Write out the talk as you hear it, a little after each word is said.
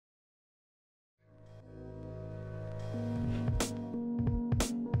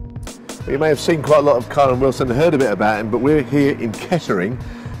You may have seen quite a lot of Kyren Wilson and heard a bit about him, but we're here in Kettering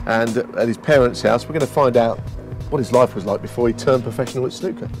and at his parents' house. We're going to find out what his life was like before he turned professional at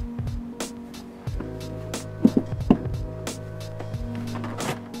snooker.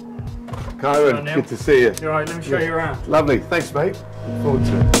 Kyren, good to see you. You're right, let me show you around. Lovely, thanks mate. Look forward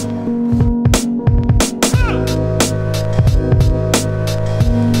to it.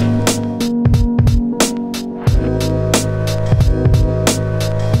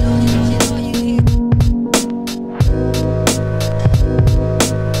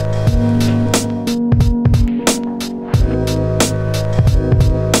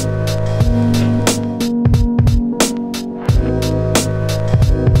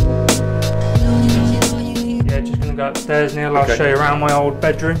 Upstairs, Neil, I'll show you around my old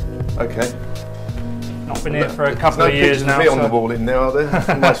bedroom. Okay. Not been here for a couple of years now. There's no pictures of me on the wall in there, are there?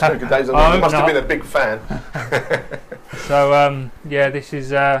 From my snooker days, I must have been a big fan. So, yeah, this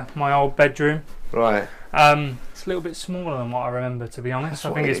is my old bedroom. Right. It's a little bit smaller than what I remember, to be honest.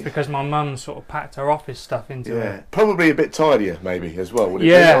 I think it's because my mum sort of packed her office stuff into it. Probably a bit tidier, maybe, as well, would it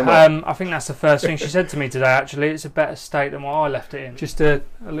be, or not? I think that's the first thing she said to me today, actually. It's a better state than what I left it in. Just a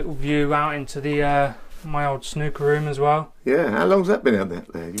little view out into the... my old snooker room as well. Yeah, how long's that been out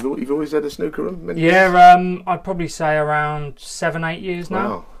there? You've always had a snooker room? I'd probably say around 7-8 years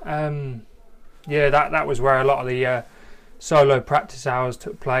now. Wow. Yeah, that was where a lot of the solo practice hours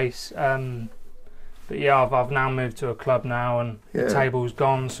took place. But yeah, I've now moved to a club now and the table's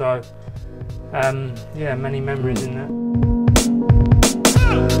gone, so yeah, many memories in there.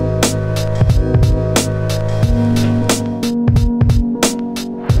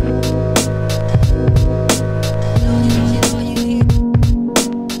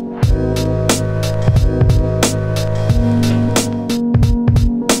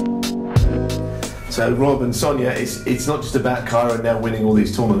 So Rob and Sonia, it's not just about Kyren now winning all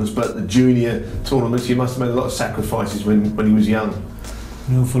these tournaments, but the junior tournaments. You must have made a lot of sacrifices when he was young.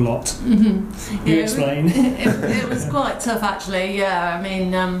 An awful lot. Mm-hmm. You explain. It was quite tough, actually. Yeah, I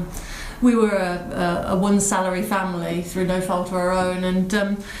mean, we were a one-salary family through no fault of our own, and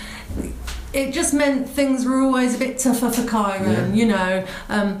it just meant things were always a bit tougher for Kyren. You know,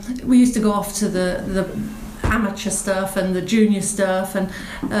 we used to go off to the amateur stuff and the junior stuff, and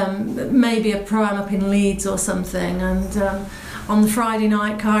maybe a pro-am up in Leeds or something, and on the Friday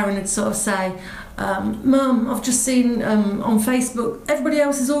night Kyren would sort of say, Mum, I've just seen on Facebook everybody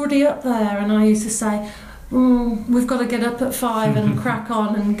else is already up there, and I used to say, we've got to get up at 5 and crack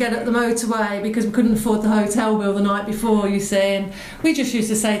on and get up the motorway because we couldn't afford the hotel bill the night before, you see. And we just used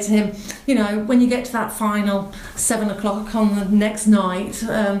to say to him, you know, when you get to that final 7 o'clock on the next night,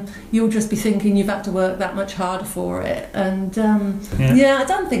 you'll just be thinking you've had to work that much harder for it. And yeah, I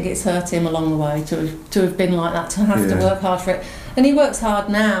don't think it's hurt him along the way to have been like that, to have to work hard for it. And he works hard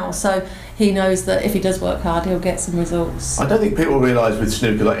now, so he knows that if he does work hard, he'll get some results. I don't think people realise with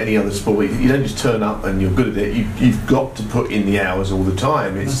snooker, like any other sport, you don't just turn up and you're good at it. You've got to put in the hours all the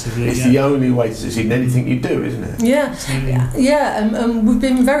time. It's the only way to succeed in anything you do, isn't it? Yeah. We've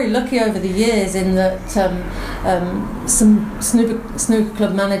been very lucky over the years in that some snooker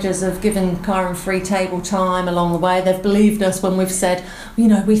club managers have given Kyren free table time along the way. They've believed us when we've said, you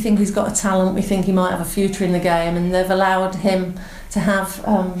know, we think he's got a talent, we think he might have a future in the game, and they've allowed him to have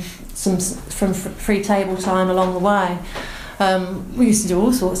some free table time along the way. We used to do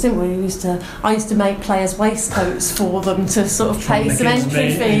all sorts, didn't we? I used to make players' waistcoats for them to sort of pay some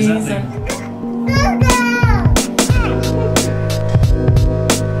entry fees.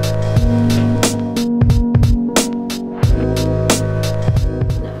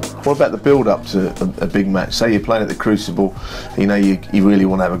 What about the build-up to a big match? Say you're playing at the Crucible, you know you really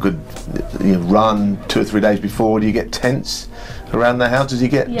want to have a good run 2 or 3 days before. Do you get tense around the house? Does he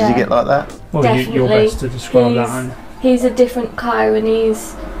get like that? Well, you're best to describe that. He's a different Kyren.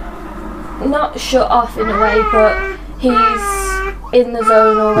 He's not shut off in a way, but he's in the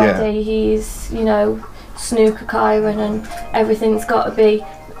zone already. Yeah. He's, you know, snooker Kyren, and everything's got to be,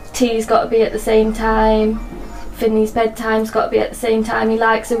 tea's got to be at the same time. Finley's bedtime's got to be at the same time. He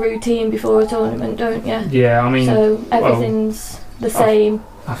likes a routine before a tournament, don't you? Yeah, I mean, so everything's the same.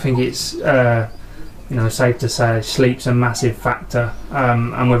 I think it's you know, safe to say sleep's a massive factor,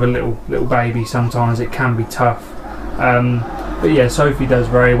 and with a little baby sometimes it can be tough. But yeah, Sophie does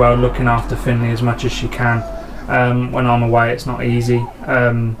very well looking after Finley as much as she can. When I'm away it's not easy,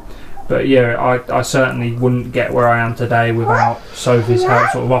 but But yeah, I certainly wouldn't get where I am today without Sophie's help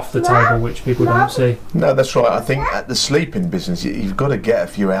sort of off the table, which people don't see. No, that's right. I think at the sleeping business, you've got to get a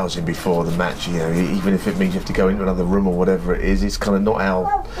few hours in before the match, you know, even if it means you have to go into another room or whatever it is. It's kind of not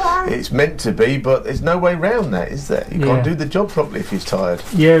how it's meant to be, but there's no way around that, is there? You can't do the job properly if you're tired.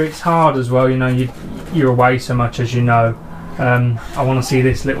 Yeah, it's hard as well, you know, you're away so much, as you know. I want to see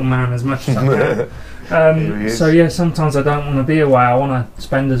this little man as much as I can. So yeah, sometimes I don't want to be away. I want to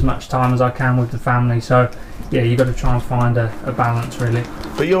spend as much time as I can with the family. So yeah, you've got to try and find a balance, really.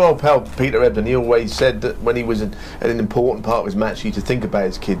 But your old pal Peter Ebden, he always said that when he was at an important part of his match, he used to think about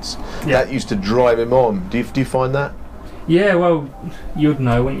his kids. Yeah. That used to drive him on. Do you find that? Yeah, well, you'd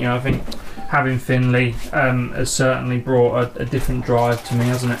know, wouldn't you? I think having Finley has certainly brought a different drive to me,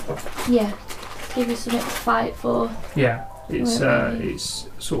 hasn't it? Yeah, give you something to fight for. Yeah. It's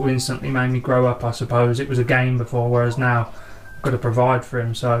sort of instantly made me grow up, I suppose. It was a game before, whereas now I've got to provide for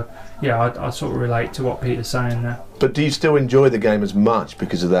him. So yeah, I sort of relate to what Peter's saying there. But do you still enjoy the game as much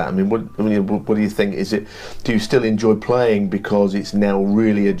because of that? I mean, what do you think? Do you still enjoy playing because it's now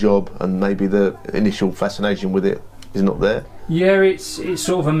really a job, and maybe the initial fascination with it is not there? Yeah, it's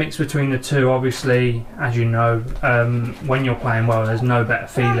sort of a mix between the two. Obviously, as you know, when you're playing well, there's no better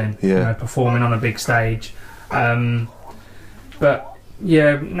feeling. Yeah. You know, performing on a big stage. But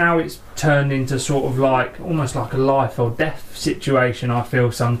yeah, now it's turned into sort of like almost like a life or death situation, I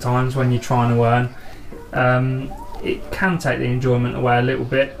feel sometimes, when you're trying to earn. It can take the enjoyment away a little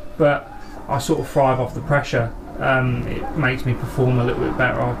bit, but I sort of thrive off the pressure. It makes me perform a little bit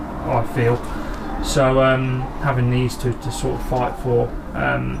better, I feel. So having these two to sort of fight for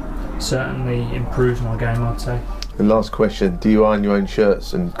certainly improves my game, I'd say. The last question, do you iron your own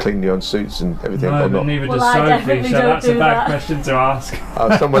shirts and clean your own suits and everything? No, but neither does Sophie, so that's a bad question to ask.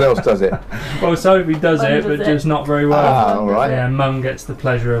 Oh, someone else does it? Well, Sophie does it, but just not very well. Ah, all right. Yeah, Mum gets the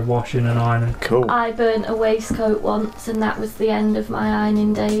pleasure of washing and ironing. Cool. I burnt a waistcoat once, and that was the end of my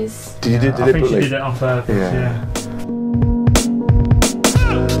ironing days. Did you do it deliberately? I think she did it on purpose, yeah.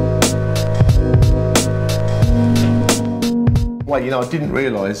 Well, you know, I didn't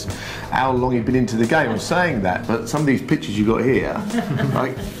realise how long he'd been into the game. I'm saying that, but some of these pictures you got here,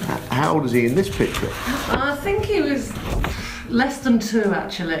 like, how old is he in this picture? I think he was less than 2,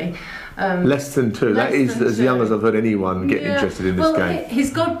 actually. Less than 2. That is as young as I've heard anyone get interested in this game.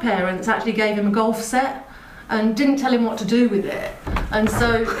 His godparents actually gave him a golf set and didn't tell him what to do with it, and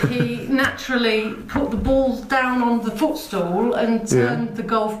so he naturally put the balls down on the footstool and turned the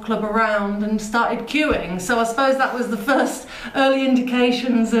golf club around and started cueing. So I suppose that was the first early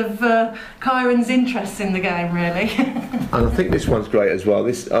indications of Kyren's interest in the game, really. And I think this one's great as well.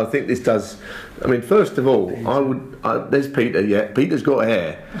 I think this does. I mean, first of all, there's Peter. Yeah, Peter's got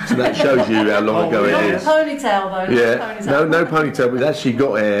hair, so that shows you how long ago it is. No ponytail though. Yeah, no ponytail, but he's actually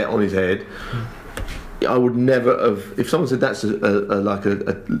got hair on his head. I would never have. If someone said that's like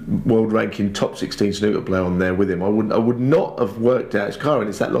a world ranking top 16 snooker player on there with him, I would not have worked out. It's Kyren.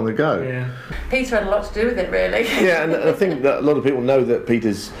 It's that long ago. Yeah. Peter had a lot to do with it, really. Yeah, and I think that a lot of people know that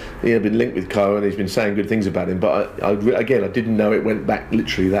Peter's been linked with Kyren. He's been saying good things about him, but I didn't know it went back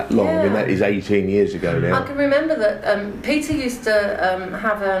literally that long. I mean, that is 18 years ago now. I can remember that Peter used to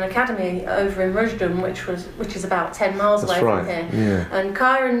have an academy over in Rushdon, which is about 10 miles away from here. Yeah. And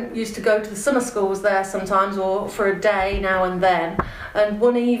Kyren used to go to the summer schools there sometimes, or for a day now and then. And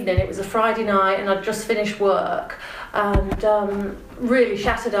one evening, it was a Friday night, and I'd just finished work and really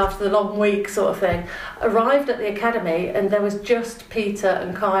shattered after the long week sort of thing. Arrived at the academy, and there was just Peter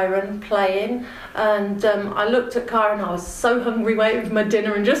and Kyren playing. And I looked at Kyren, I was so hungry waiting for my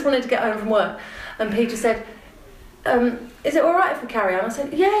dinner and just wanted to get home from work. And Peter said, is it all right if we carry on? I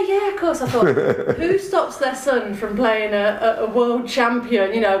said, yeah, of course. I thought, who stops their son from playing a world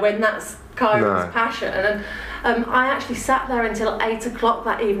champion, when that's Kyren's passion? And I actually sat there until 8 o'clock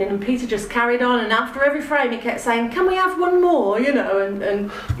that evening, and Peter just carried on, and after every frame he kept saying, can we have one more, and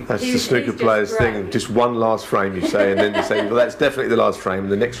that's the snooker players thing, just one last frame you say, and then you say, well, that's definitely the last frame,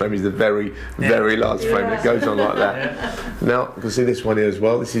 and the next frame is the very last frame, and it goes on like that. Now, you can see this one here as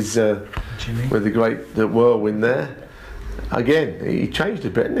well. This is with the whirlwind there. Again, he changed a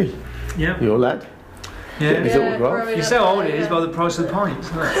bit, didn't he? Yeah. Your lad. Yeah. You say how old it is by the price of the pint,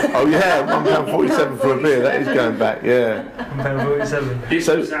 isn't it? Oh yeah, £1.47 for a beer. That is going back. Yeah. £1.47. This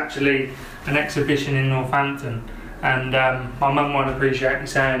was actually an exhibition in Northampton, and my mum won't appreciate me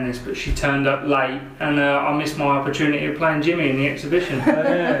saying this, but she turned up late, and I missed my opportunity of playing Jimmy in the exhibition.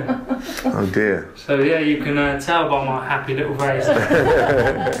 Oh dear. So yeah, you can tell by my happy little face.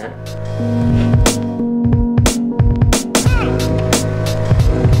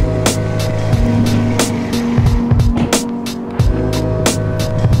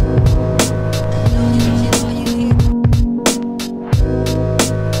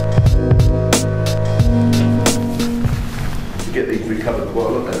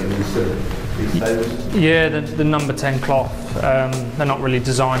 Yeah, the number 10 cloth, they're not really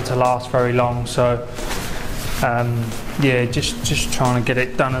designed to last very long, so yeah, just trying to get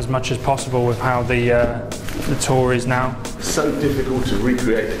it done as much as possible with how the tour is now. It's so difficult to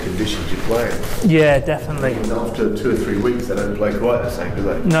recreate the conditions you're playing. Yeah, definitely. And after 2 or 3 weeks, they don't play quite the same, do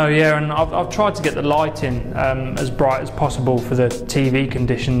they? No, yeah, and I've tried to get the lighting as bright as possible for the TV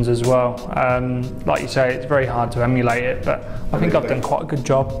conditions as well. Like you say, it's very hard to emulate it, but I think I've done quite a good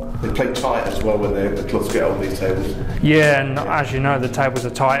job. They play tight as well when the cloths get on these tables. Yeah, and as you know, the tables are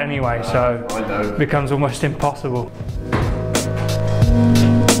tight anyway, so I know. it becomes almost impossible.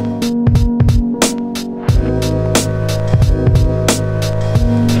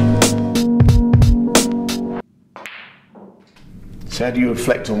 So how do you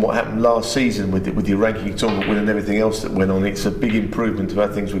reflect on what happened last season with your ranking tournament win and everything else that went on? It's a big improvement of how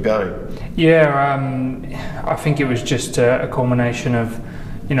things were going. Yeah, I think it was just a culmination of,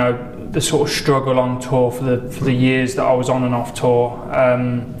 you know, the sort of struggle on tour for the years that I was on and off tour.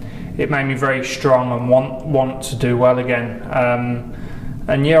 It made me very strong and want to do well again.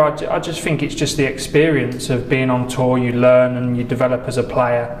 And yeah, I just think it's just the experience of being on tour. You learn and you develop as a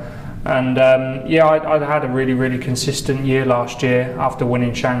player. And yeah, I had a really consistent year last year after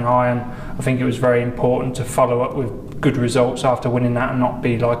winning Shanghai, and I think it was very important to follow up with good results after winning that and not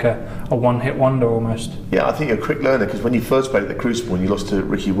be like a one-hit wonder almost. Yeah, I think you're a quick learner, because when you first played at the Crucible and you lost to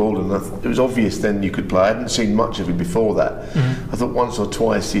Ricky Walden, it was obvious then you could play. I hadn't seen much of him before that. I thought once or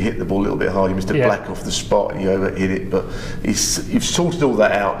twice you hit the ball a little bit hard, you missed a black off the spot and you overhit it, but you've sorted all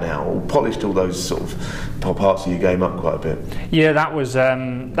that out now, or polished all those sort of parts of your game up quite a bit. Yeah, that was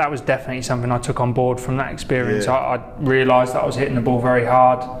definitely something I took on board from that experience. Yeah. I realised that I was hitting the ball very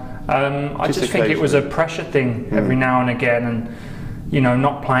hard. I just think it was a pressure thing every now and again, and you know,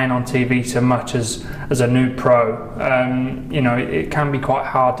 not playing on TV so much as a new pro, you know, it can be quite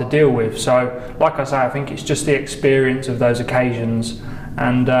hard to deal with. So like I say, I think it's just the experience of those occasions,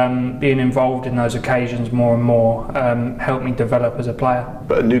 and being involved in those occasions more and more helped me develop as a player.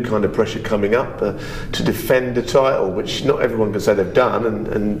 But a new kind of pressure coming up to defend a title, which not everyone can say they've done,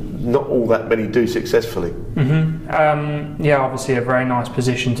 and not all that many do successfully. Yeah, obviously a very nice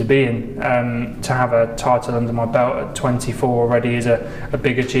position to be in. To have a title under my belt at 24 already is a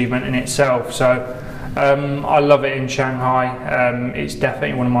big achievement in itself. So I love it in Shanghai. It's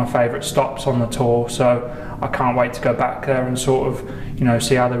definitely one of my favourite stops on the tour, so I can't wait to go back there and sort of, you know,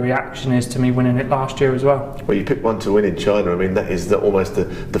 see how the reaction is to me winning it last year as well. Well, you picked one to win in China. I mean, that is almost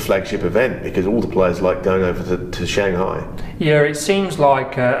the flagship event, because all the players like going over to Shanghai. Yeah, it seems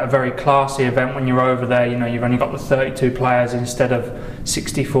like a very classy event when you're over there. You know, you've only got the 32 players instead of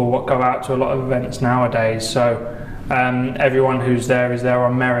 64 what go out to a lot of events nowadays. So everyone who's there is there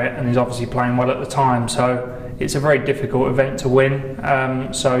on merit and is obviously playing well at the time. So it's a very difficult event to win,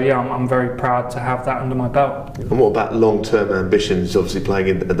 so yeah, I'm very proud to have that under my belt. And what about long-term ambitions? Obviously playing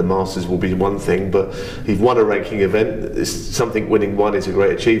at the Masters will be one thing, but you've won a ranking event. It's something, winning one is a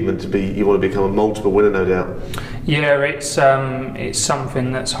great achievement. You want to become a multiple winner, no doubt. Yeah, it's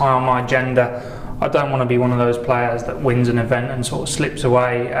something that's high on my agenda. I don't want to be one of those players that wins an event and sort of slips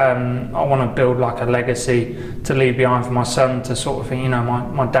away. I want to build like a legacy to leave behind for my son, to sort of think, you know,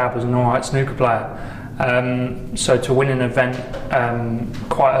 my dad was an alright snooker player. So to win an event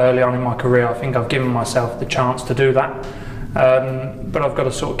quite early on in my career, I think I've given myself the chance to do that. But I've got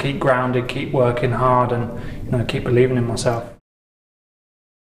to sort of keep grounded, keep working hard, and you know, keep believing in myself.